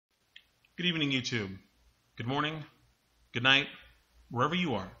Good evening, YouTube. Good morning, good night, wherever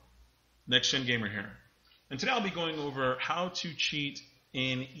you are. NexGenGamer here. And today I'll be going over how to cheat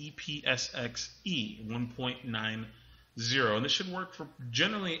in EPSXE 1.90. And this should work for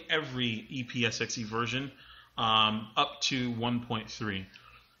generally every EPSXE version up to 1.3.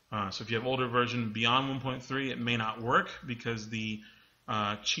 So if you have older version beyond 1.3, it may not work because the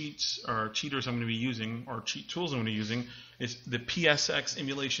cheats or cheaters I'm going to be using, or cheat tools I'm going to be using, is the PSX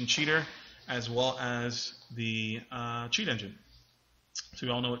emulation cheater as well as the cheat engine. So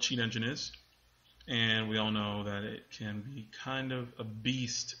we all know what cheat engine is, and we all know that it can be kind of a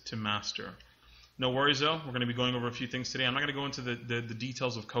beast to master. No worries though, we're going to be going over a few things today. I'm not going to go into the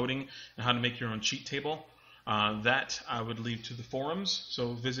details of coding and how to make your own cheat table. That I would leave to the forums.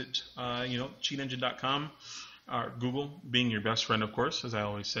 So visit cheatengine.com. Google being your best friend, of course, as I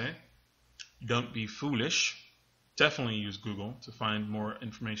always say. Don't be foolish. Definitely use Google to find more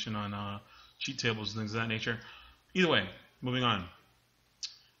information on cheat tables and things of that nature. Either way, moving on.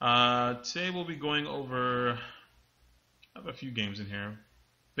 Today we'll be going over, I have a few games in here.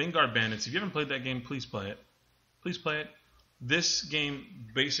 Vanguard Bandits. If you haven't played that game, please play it. Please play it. This game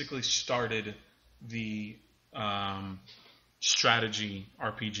basically started the strategy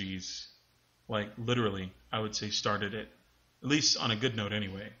RPGs. Like literally, I would say started it. At least on a good note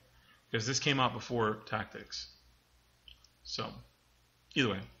anyway. Because this came out before Tactics. So, either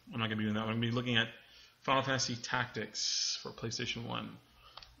way, I'm not going to be doing that. I'm going to be looking at Final Fantasy Tactics for PlayStation 1.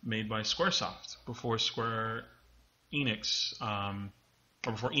 Made by Squaresoft before Square Enix,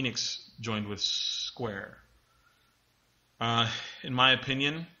 or before Enix joined with Square. In my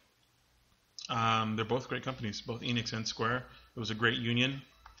opinion, they're both great companies, both Enix and Square. It was a great union,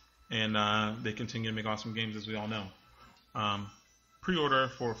 and they continue to make awesome games, as we all know.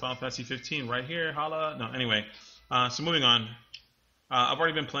 Pre-order for Final Fantasy 15 right here, holla. No, anyway, so moving on. I've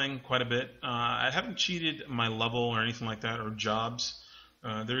already been playing quite a bit. I haven't cheated my level or anything like that, or jobs.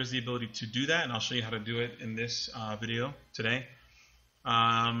 There is the ability to do that, and I'll show you how to do it in this video today.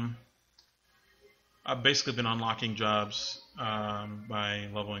 I've basically been unlocking jobs by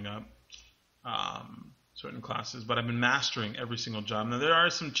leveling up certain classes, but I've been mastering every single job. Now there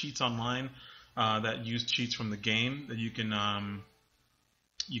are some cheats online that use cheats from the game that you can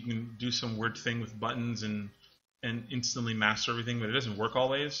do some weird thing with buttons and instantly master everything, but it doesn't work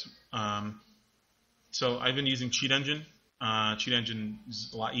always. So I've been using Cheat Engine. Cheat Engine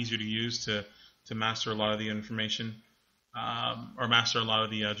is a lot easier to use to master a lot of the information, or master a lot of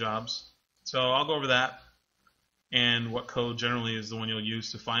the jobs. So I'll go over that and what code generally is the one you'll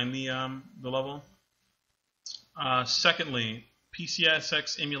use to find the level. Secondly,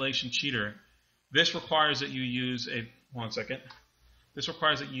 PCSX emulation cheater. This requires that you use a This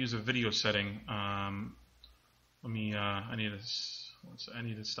requires that you use a video setting. I need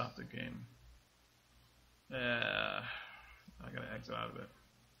to stop the game. I gotta exit out of it.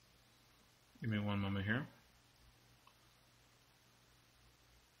 Give me one moment here.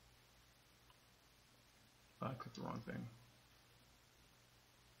 I clicked the wrong thing.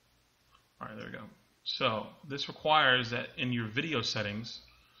 Alright, there we go. So, this requires that in your video settings,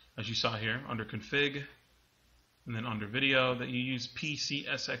 as you saw here, under config, and then under video, that you use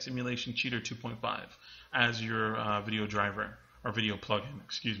PCSX emulation cheater 2.5 as your video driver, or video plugin,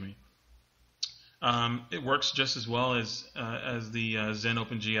 excuse me. It works just as well as the Zen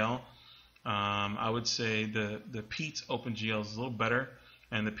OpenGL. I would say the Pete OpenGL is a little better,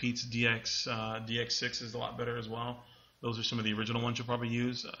 and the Pete's DX6 is a lot better as well. Those are some of the original ones you'll probably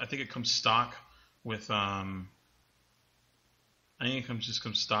use. I think it comes stock with just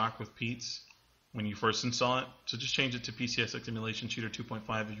comes stock with Pete's when you first install it. So just change it to PCSX emulation cheater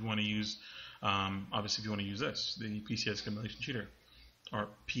 2.5 if you want to use. Obviously, if you want to use this, the PCSX emulation cheater, or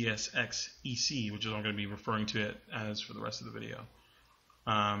PSXEC, which is what I'm going to be referring to it as for the rest of the video.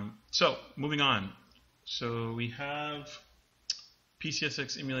 So, moving on. So we have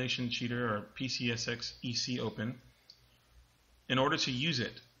PCSX emulation cheater, or PCSXEC open. In order to use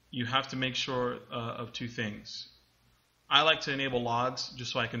it, you have to make sure of two things. I like to enable logs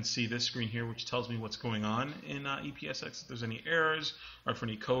just so I can see this screen here, which tells me what's going on in EPSX. If there's any errors or if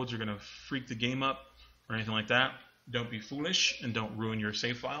any codes are going to freak the game up or anything like that. Don't be foolish and don't ruin your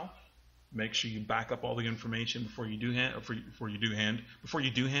save file. Make sure you back up all the information before you do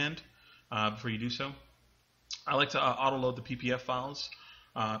so. I like to auto-load the PPF files.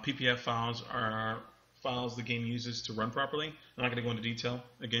 PPF files are files the game uses to run properly. I'm not going to go into detail.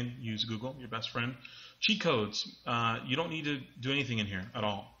 Again, use Google, your best friend. Cheat codes. You don't need to do anything in here at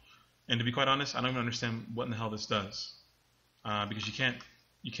all. And to be quite honest, I don't even understand what in the hell this does, because you can't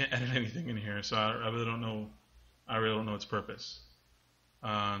edit anything in here. So I really don't know its purpose.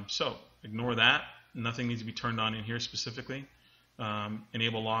 So ignore that. Nothing needs to be turned on in here specifically.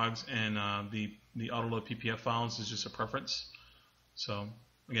 Enable logs, and the autoload PPF files is just a preference. So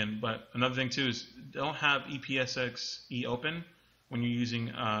again, but another thing too is don't have EPSXE open when you're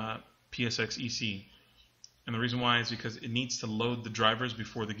using PSXEC. And the reason why is because it needs to load the drivers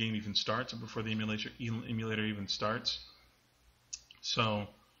before the game even starts, or before the emulator even starts. So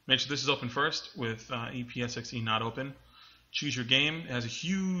make sure this is open first with EPSXE not open. Choose your game. It has a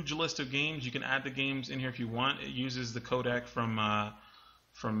huge list of games. You can add the games in here if you want. It uses the codec from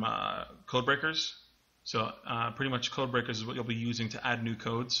Codebreakers. So pretty much Codebreakers is what you'll be using to add new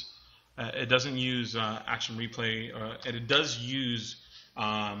codes. It doesn't use Action Replay, and it does use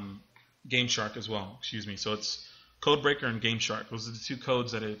Game Shark as well. Excuse me. So it's Codebreaker and Game Shark. Those are the two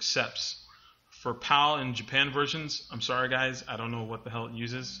codes that it accepts. For PAL and Japan versions, I'm sorry guys, I don't know what the hell it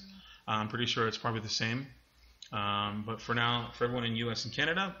uses. I'm pretty sure it's probably the same. But for now, for everyone in US and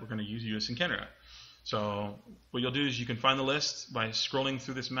Canada, we're going to use US and Canada. So what you'll do is you can find the list by scrolling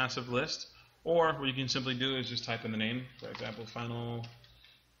through this massive list, or what you can simply do is just type in the name. For example, Final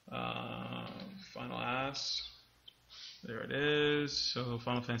Ass. There it is. So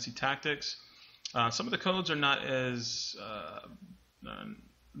Final Fantasy Tactics. Some of the codes are not as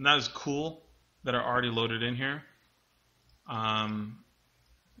cool that are already loaded in here.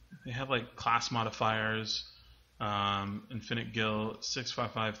 They have like class modifiers, Infinite Gil,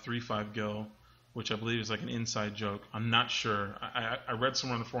 65535 Gil, which I believe is like an inside joke. I'm not sure. I read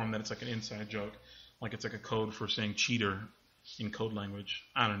somewhere on the forum that it's like an inside joke, like it's like a code for saying cheater in code language.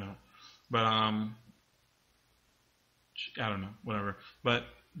 I don't know, but I don't know, whatever. But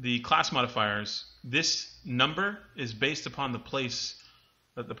the class modifiers, this number is based upon the place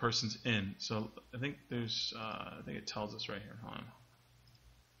that the person's in. So I think there's, I think it tells us right here. Hold on.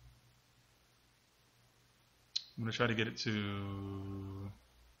 I'm going to try to get it to,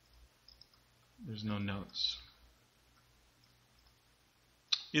 there's no notes.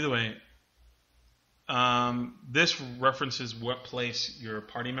 Either way, this references what place your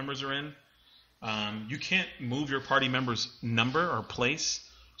party members are in. You can't move your party member's number or place,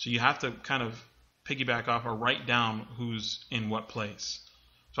 so you have to kind of piggyback off or write down who's in what place.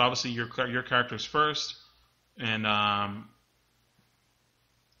 So obviously your character's first, and let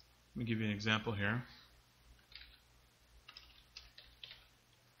me give you an example here.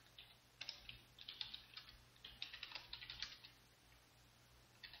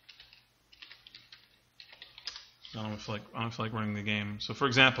 I don't feel like running the game. So for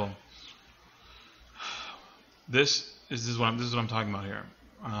example, this is what I'm talking about here.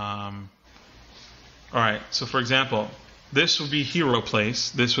 All right. So for example, this would be hero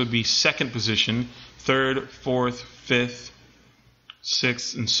place. This would be second position, third, fourth, fifth,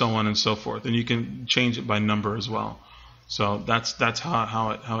 sixth, and so on and so forth. And you can change it by number as well. So that's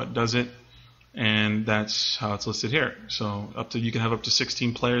how it does it, and that's how it's listed here. So you can have up to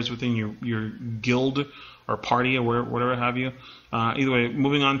 16 players within your guild or party or whatever have you. Either way,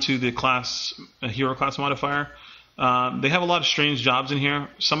 moving on to the hero class modifier. They have a lot of strange jobs in here.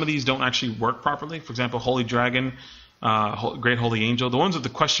 Some of these don't actually work properly. For example, Holy Dragon, Great Holy Angel. The ones with the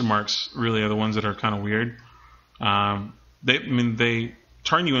question marks really are the ones that are kind of weird. They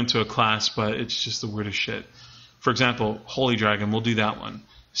turn you into a class, but it's just the weirdest shit. For example, Holy Dragon, we'll do that one.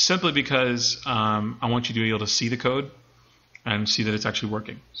 Simply because I want you to be able to see the code and see that it's actually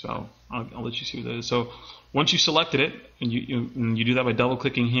working. So I'll let you see what that is. So once you selected it, and you do that by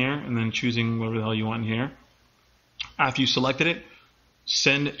double-clicking here and then choosing whatever the hell you want in here. After you selected it,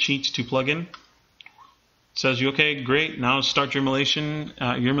 send cheats to plugin. It says you, okay, great, now start your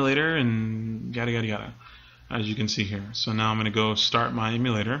emulator, and yada, yada, yada, as you can see here. So now I'm going to go start my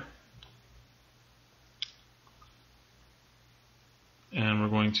emulator. And we're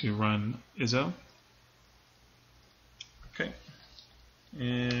going to run ISO. Okay.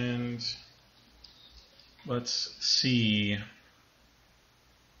 And let's see.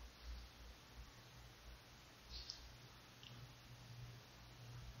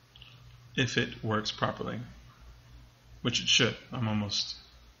 If it works properly, which it should. I'm almost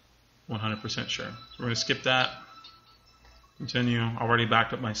 100% sure. So we're going to skip that. Continue. I already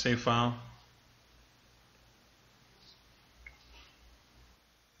backed up my save file.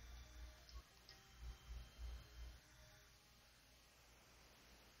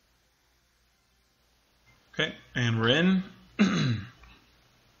 Okay, and we're in.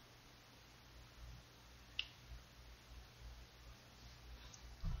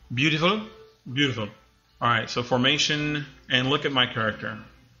 Beautiful, beautiful. All right, so formation, and look at my character.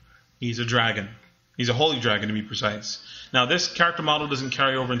 He's a dragon. He's a holy dragon, to be precise. Now, this character model doesn't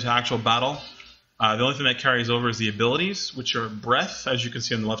carry over into actual battle. The only thing that carries over is the abilities, which are breath, as you can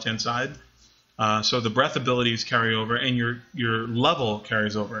see on the left-hand side. So the breath abilities carry over, and your level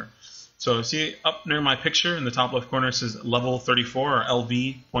carries over. So see up near my picture in the top left corner, it says level 34 or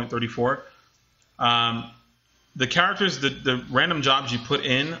LV.34. The characters, the random jobs you put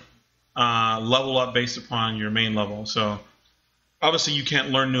in level up based upon your main level. So obviously you can't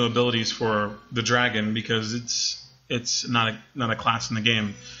learn new abilities for the dragon because it's not a class in the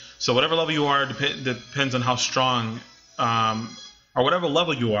game. So whatever level you are depends on how strong, or whatever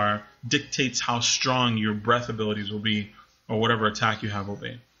level you are dictates how strong your breath abilities will be, or whatever attack you have will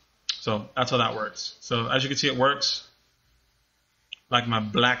be. So that's how that works. So as you can see, it works. Like my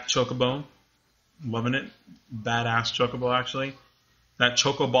black chocobo, loving it. Badass chocobo, actually. That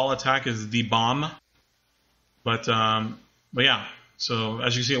choco ball attack is the bomb. But yeah. So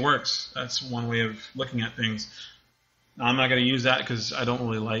as you can see, it works. That's one way of looking at things. Now, I'm not going to use that because I don't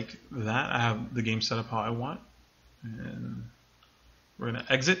really like that. I have the game set up how I want. And we're going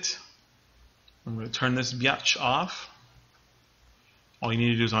to exit. I'm going to turn this biatch off. All you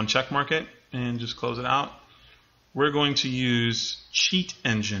need to do is uncheck mark it and just close it out. We're going to use Cheat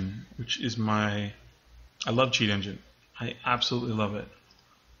Engine, which is I love Cheat Engine. I absolutely love it.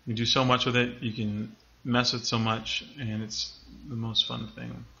 You do so much with it. You can mess with so much, and it's the most fun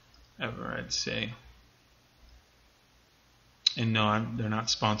thing ever, I'd say. And no, they're not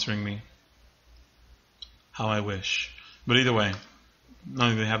sponsoring me. How I wish. But either way, not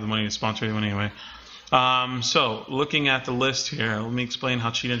that they have the money to sponsor anyone anyway. So, looking at the list here, let me explain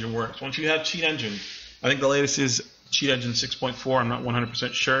how Cheat Engine works. Once you have Cheat Engine, I think the latest is Cheat Engine 6.4. I'm not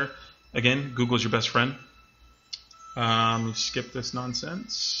 100% sure. Again, Google's your best friend. Let's skip this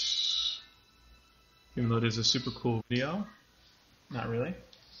nonsense. Even though it is a super cool video. Not really.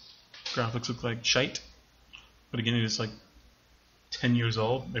 Graphics look like shite. But again, it is like 10 years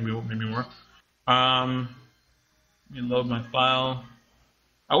old, maybe more. Let me load my file.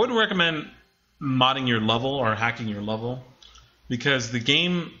 I wouldn't recommend modding your level or hacking your level because the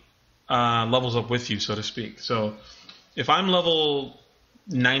game levels up with you, so to speak. So if I'm level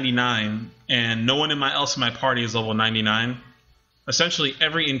 99 and no one else in my party is level 99, essentially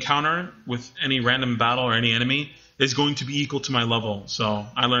every encounter with any random battle or any enemy is going to be equal to my level. So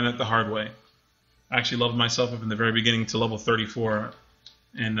I learned it the hard way. I actually leveled myself up in the very beginning to level 34,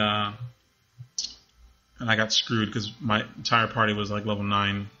 and I got screwed because my entire party was like level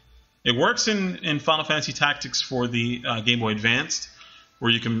 9. It works in Final Fantasy Tactics for the Game Boy Advanced,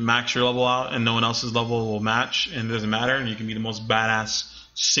 where you can max your level out and no one else's level will match, and it doesn't matter, and you can be the most badass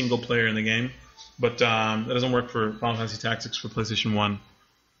single player in the game. But that doesn't work for Final Fantasy Tactics for PlayStation 1.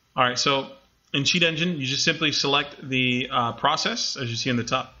 Alright, so in Cheat Engine, you just simply select the process, as you see in the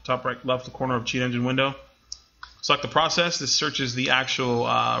top right left corner of Cheat Engine window. Select the process. This searches the actual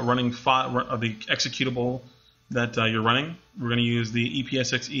running file of the executable that you're running. We're going to use the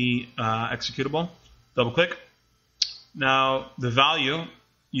EPSXE executable. Double click. Now the value,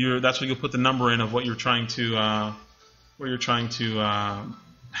 that's where you'll put the number in of what you're trying to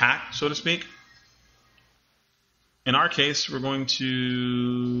hack, so to speak. In our case, we're going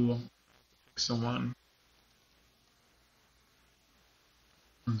to someone.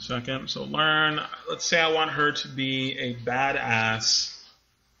 1 second. So learn. Let's say I want her to be a badass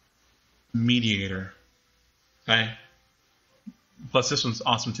mediator. Okay. Plus, this one's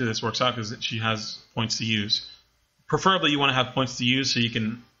awesome too. This works out because she has points to use. Preferably, you want to have points to use so you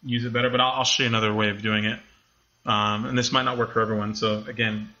can use it better. But I'll show you another way of doing it. And this might not work for everyone. So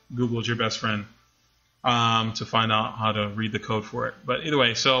again, Google is your best friend to find out how to read the code for it. But either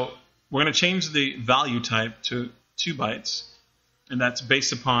way, so we're going to change the value type to 2 bytes. And that's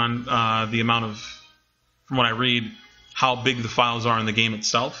based upon the amount of, from what I read, how big the files are in the game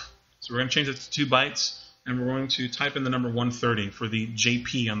itself. So we're going to change it to 2 bytes, and we're going to type in the number 130 for the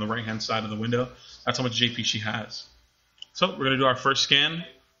JP on the right-hand side of the window. That's how much JP she has. So we're going to do our first scan.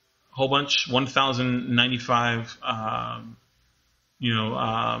 A whole bunch, 1,095,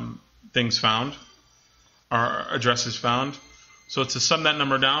 things found, our addresses found. So to sum that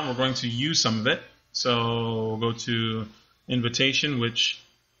number down, we're going to use some of it. So we'll go to Invitation, which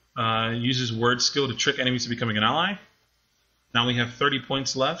uses word skill to trick enemies to becoming an ally. Now we have 30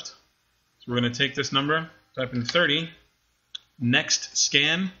 points left. So we're going to take this number, type in 30, next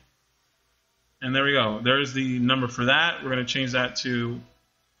scan, and there we go. There's the number for that. We're going to change that to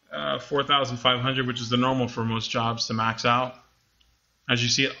 4,500, which is the normal for most jobs to max out. As you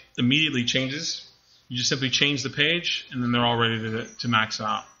see, it immediately changes. You just simply change the page, and then they're all ready to max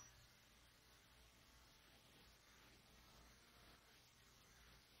out.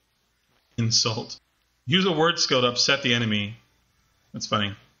 Insult. Use a word skill to upset the enemy. That's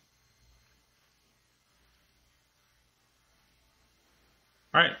funny.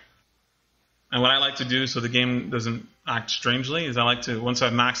 All right. And what I like to do so the game doesn't act strangely is I like to, once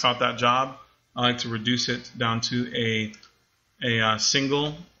I've maxed out that job, I like to reduce it down to a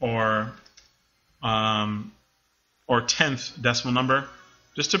single or 10th decimal number,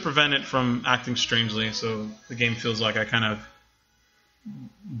 just to prevent it from acting strangely, so the game feels like I kind of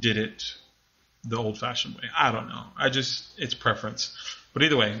did it the old-fashioned way. I don't know. It's preference. But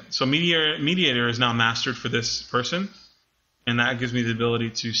either way, so mediator is now mastered for this person, and that gives me the ability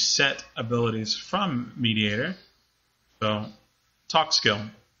to set abilities from mediator. So, talk skill.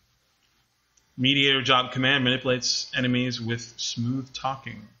 Mediator job command manipulates enemies with smooth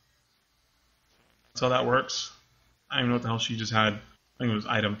talking. That's how that works. I don't even know what the hell she just had. I think it was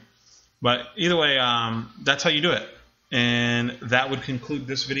item. But either way, that's how you do it. And that would conclude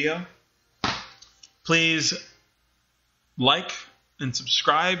this video. Please like and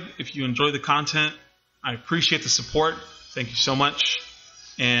subscribe if you enjoy the content. I appreciate the support. Thank you so much.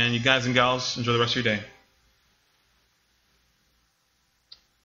 And you guys and gals, enjoy the rest of your day.